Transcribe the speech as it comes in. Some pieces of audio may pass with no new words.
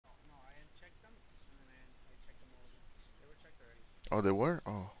Oh, they were?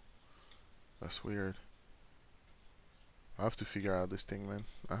 Oh, that's weird. I have to figure out this thing, man.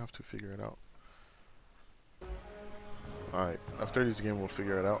 I have to figure it out. Alright, after this game, we'll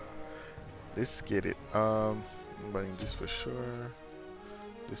figure it out. Let's get it. I'm buying this for sure.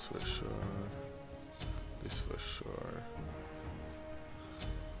 This for sure. This for sure.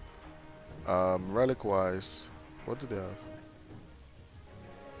 Relic wise, what do they have?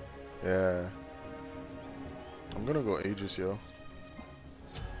 Yeah. I'm gonna go Aegis, yo.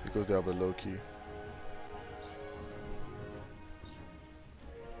 Because they have a low key.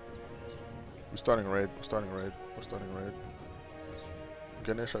 We're starting red. We're starting red. We're starting red.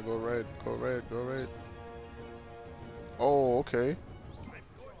 Ganesha, go red. Go red. Go red. Oh, okay.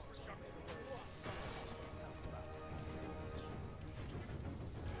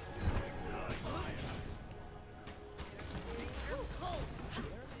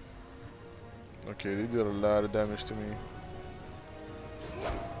 Okay, they did a lot of damage to me.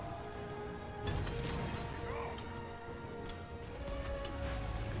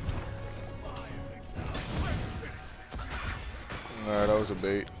 Alright, that was a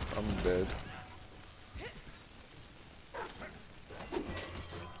bait. I'm dead.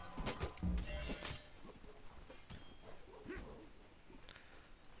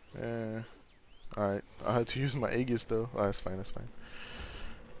 Yeah. Alright, I had to use my Aegis though. Oh, that's fine, that's fine.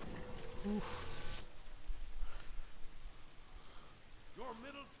 Oof. Your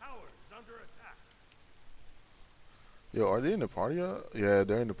middle tower is under attack. Yo, are they in the party? Yeah,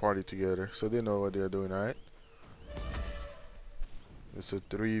 they're in the party together, so they know what they're doing, alright? It's a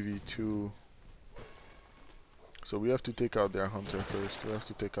 3v2. So we have to take out their hunter first. We have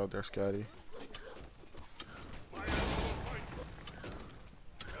to take out their scatty.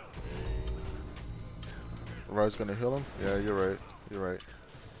 Rai's gonna heal him? Yeah, you're right. You're right.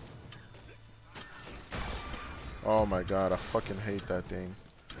 Oh my god, I fucking hate that thing.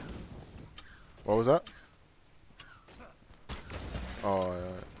 What was that? Oh, yeah.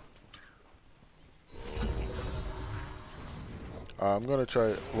 I'm gonna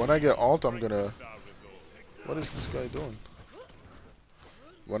try. When I get alt, I'm gonna. What is this guy doing?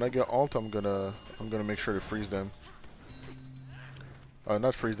 When I get alt, I'm gonna make sure to freeze them.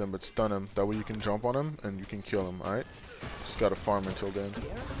 Not freeze them, but stun them. That way you can jump on them and you can kill them. All right. Just gotta farm until then.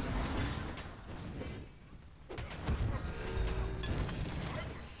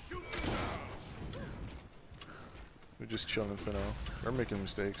 We're just chilling for now. They're making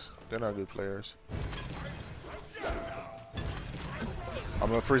mistakes. They're not good players. I'm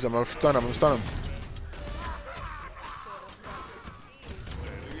gonna freeze him. I'm gonna stun him. I'm gonna stun him.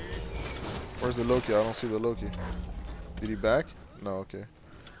 Where's the Loki? I don't see the Loki. Did he back? No, okay.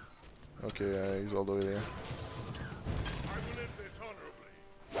 Okay, yeah, he's all the way there.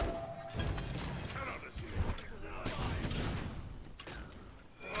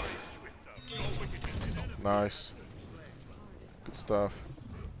 Nice. Good stuff.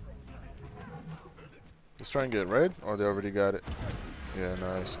 Let's try and get red, or they already got it. Yeah,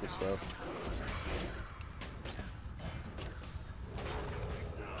 nice. Good stuff.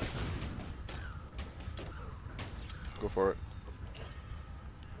 Go for it.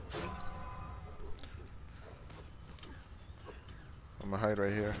 I'm gonna hide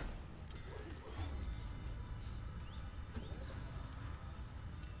right here.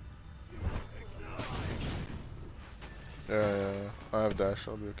 Yeah, I have dash.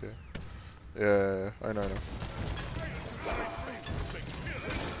 I'll be okay. Yeah, I know.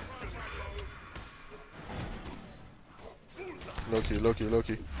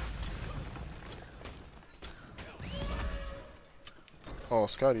 Loki. Oh,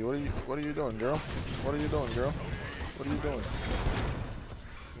 Scotty, what are you doing, girl? What are you doing, girl? What are you doing?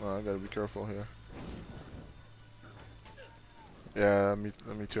 Oh, I gotta be careful here. Yeah, me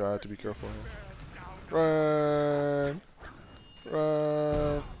too. I have to be careful here. Run!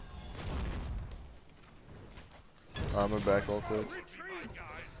 Run! I'm gonna back all quick.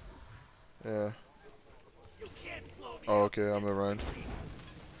 Yeah. Oh, okay, I'm gonna run.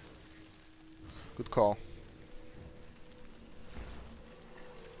 Good call.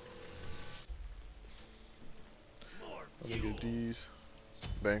 I'm gonna get these.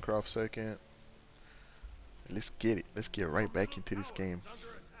 Bancroft second. Let's get it. Let's get right back into this game.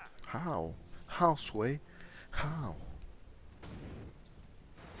 How? How, Sway? How?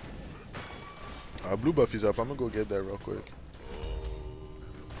 Blue buff is up. I'm gonna go get that real quick.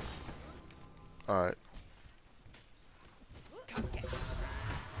 Alright.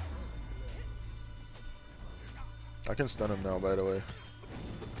 I can stun him now, by the way.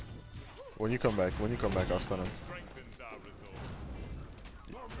 When you come back, I'll stun him.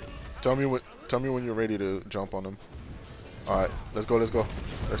 Tell me when you're ready to jump on him. Alright, let's go, let's go.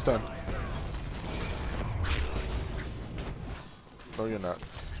 They're stunned. No, you're not.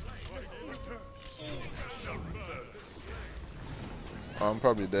 I'm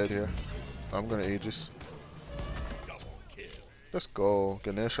probably dead here. I'm gonna Aegis. Let's go,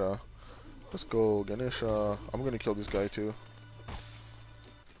 Ganesha. Let's go, Ganesha. I'm gonna kill this guy too.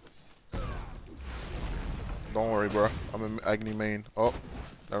 Don't worry, bro. I'm an Agni main. Oh,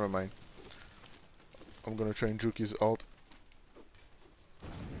 never mind. I'm gonna train Juki's ult.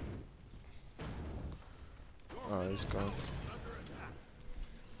 Ah, he's gone.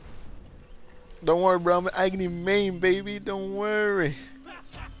 Don't worry, bro. I'm an Agni main, baby. Don't worry.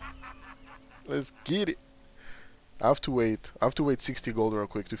 Let's get it. I have to wait. I have to wait 60 gold real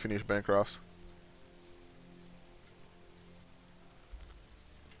quick to finish Bancrofts.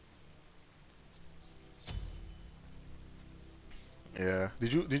 Yeah.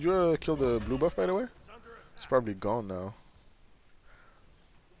 Did you kill the blue buff, by the way? It's probably gone now.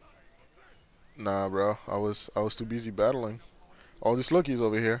 Nah, bro. I was too busy battling. Oh, this Loki's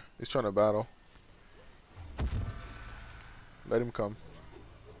over here. He's trying to battle. Let him come.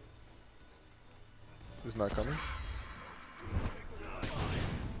 He's not coming.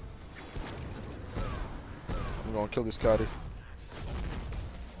 I'm gonna kill this Scotty.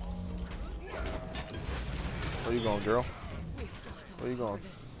 Where you going, girl? Where you going?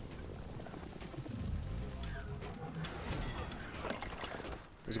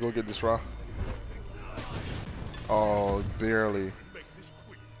 Let's go get this raw. Oh, barely.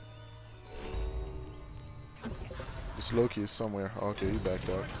 This Loki is somewhere. Okay, he backed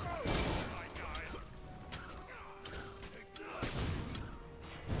up.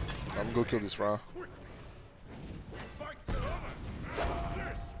 I'm gonna go kill this raw.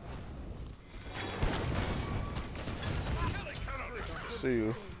 See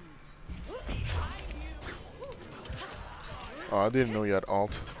you. Oh, I didn't know you had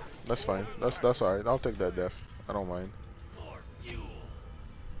ult. That's fine. That's alright. I'll take that death. I don't mind.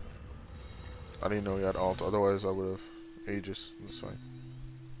 I didn't know you had ult. Otherwise, I would have Aegis. That's fine.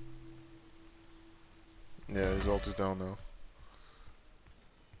 Yeah, his ult is down now.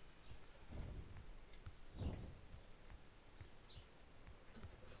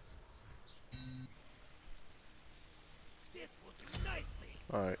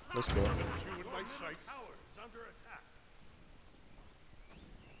 Alright, let's go.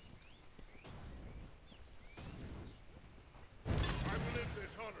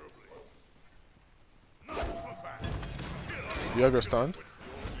 You have your stun?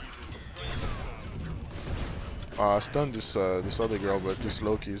 I stunned this other girl, but this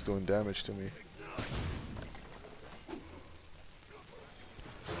Loki is doing damage to me.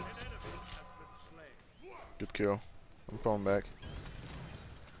 Good kill. I'm pulling back.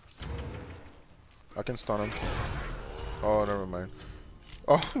 I can stun him. Oh, never mind.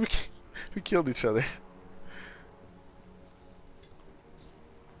 Oh, we killed each other.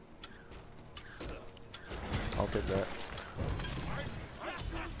 I'll take that.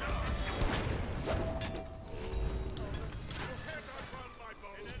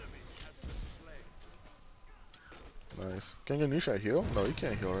 Nice. Can Ganesha heal? No, he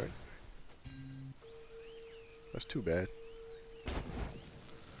can't heal, right? That's too bad.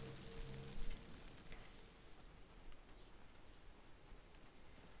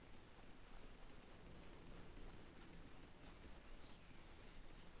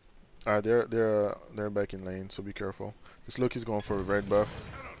 Alright, they're back in lane, so be careful. This Loki's going for a red buff.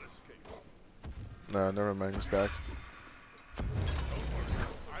 Nah, never mind, he's back.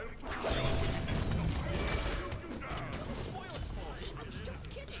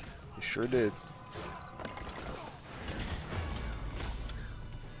 He sure did.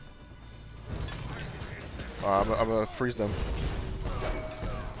 I'm gonna freeze them.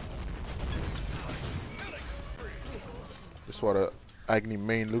 This is what a Agni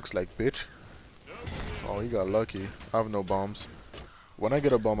main looks like, bitch. Oh, he got lucky. I have no bombs. When I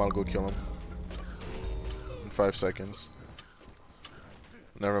get a bomb, I'll go kill him. In 5 seconds.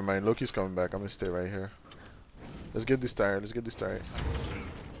 Never mind, Loki's coming back. I'm gonna stay right here. Let's get this tire. Let's get this tire.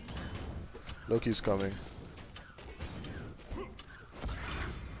 Loki's coming.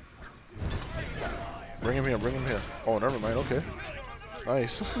 Bring him here, bring him here. Oh, never mind, okay.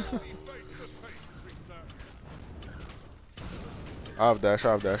 Nice. I have dash,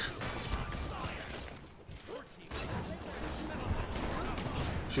 I have dash.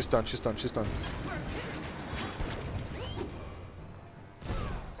 She's stunned, she's stunned, she's stunned.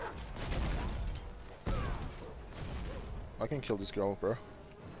 I can kill this girl, bro.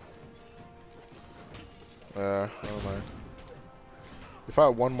 Never mind. If I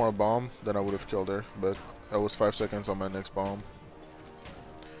had one more bomb, then I would have killed her, but That was 5 seconds on my next bomb.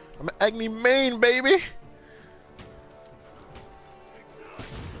 I'm an Agni main, baby!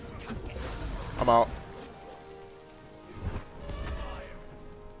 I'm out.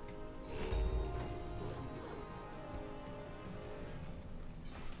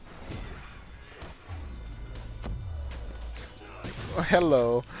 Oh,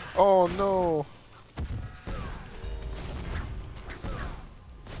 hello. Oh no.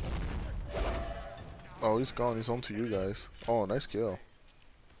 Oh, he's gone. He's on to you guys. Oh, nice kill.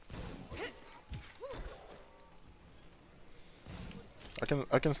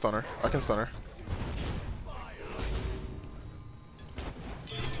 I can stun her. I can stun her.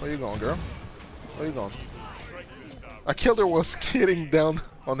 Where you going, girl? Where you going? I killed her while skidding down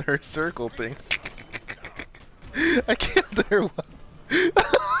on her circle thing. I killed her while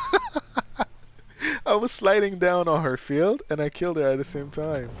I was sliding down on her field and I killed her at the same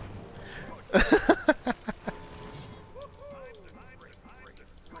time.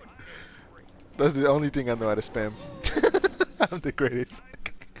 That's the only thing I know how to spam. I'm the greatest.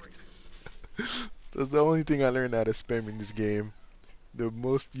 That's the only thing I learned how to spam in this game. The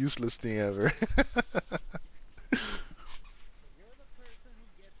most useless thing ever.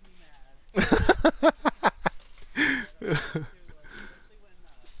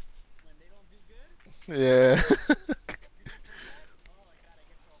 Yeah.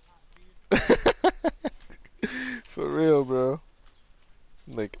 For real, bro.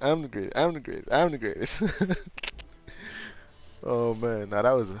 Like, I'm the greatest. I'm the greatest. I'm the greatest. Oh man, now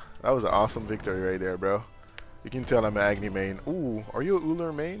that was an awesome victory right there, bro. You can tell I'm an Agni main. Ooh, are you a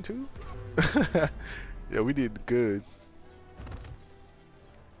Uller main too? Yeah, we did good.